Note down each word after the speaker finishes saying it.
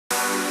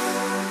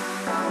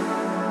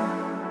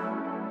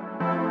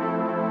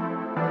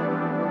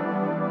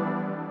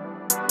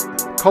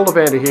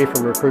Collivander here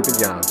from Recruitment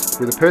Yarns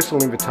with a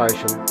personal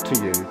invitation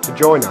to you to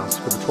join us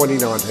for the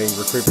 2019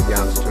 Recruitment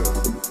Yarns Tour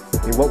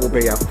in what will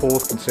be our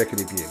 4th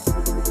consecutive year.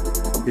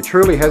 It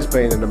truly has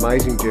been an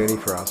amazing journey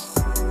for us,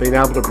 being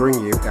able to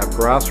bring you our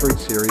grassroots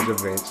series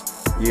of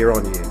events year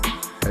on year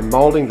and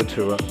moulding the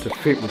tour to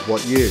fit with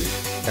what you,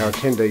 our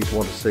attendees,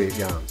 want to see at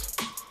Yarns.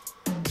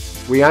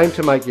 We aim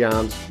to make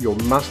Yarns your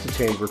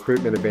must-attend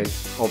recruitment event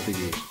of the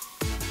year.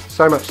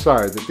 So much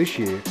so that this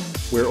year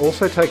we're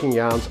also taking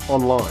Yarns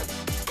online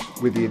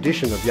with the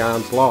addition of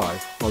Yarns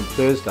Live on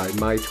Thursday,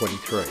 May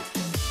 23.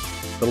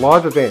 The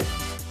live event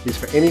is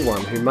for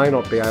anyone who may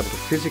not be able to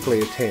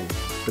physically attend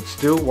but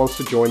still wants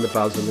to join the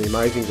buzz and the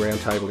amazing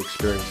roundtable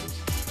experiences.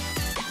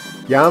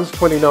 Yarns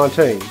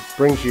 2019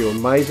 brings you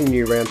amazing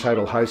new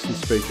roundtable hosts and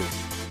speakers.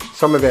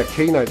 Some of our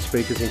keynote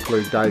speakers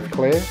include Dave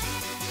Clare,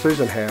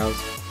 Susan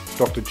Howes,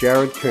 Dr.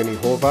 Jared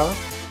Cooney-Horvath,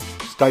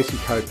 Stacey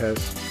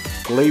Kopas,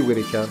 Lee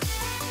Whittaker,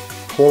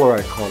 Paula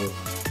O'Connell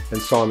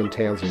and Simon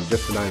Townsend,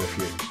 just to name a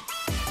few.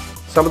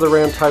 Some of the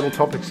roundtable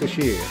topics this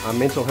year are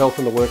mental health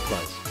in the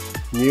workplace,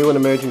 new and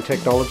emerging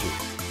technologies,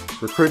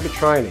 recruitment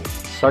training,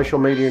 social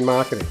media and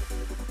marketing,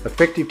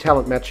 effective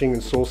talent matching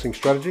and sourcing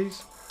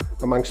strategies,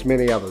 amongst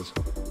many others.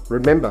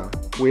 Remember,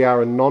 we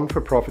are a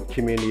non-for-profit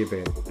community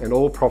event and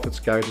all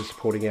profits go to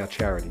supporting our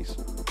charities.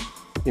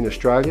 In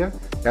Australia,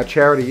 our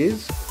charity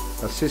is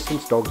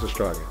Assistance Dogs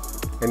Australia,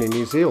 and in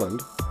New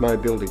Zealand,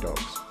 Mobility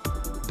Dogs.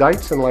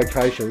 Dates and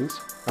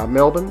locations are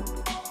Melbourne,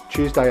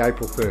 Tuesday,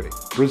 April 30,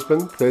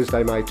 Brisbane,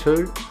 Thursday, May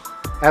 2,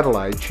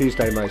 Adelaide,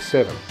 Tuesday, May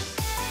 7,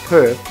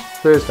 Perth,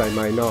 Thursday,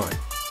 May 9,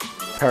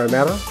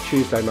 Parramatta,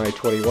 Tuesday, May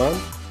 21,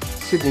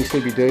 Sydney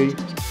CBD,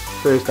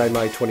 Thursday,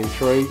 May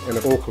 23, and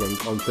at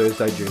Auckland on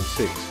Thursday, June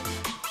 6.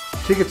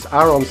 Tickets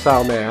are on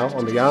sale now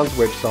on the Yarns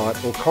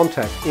website or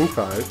contact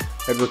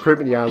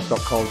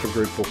info@recruitmentyarns.com for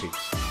group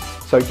bookings.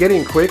 So get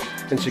in quick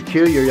and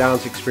secure your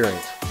Yarns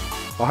experience.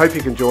 I hope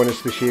you can join us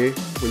this year.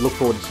 We look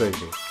forward to seeing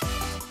you.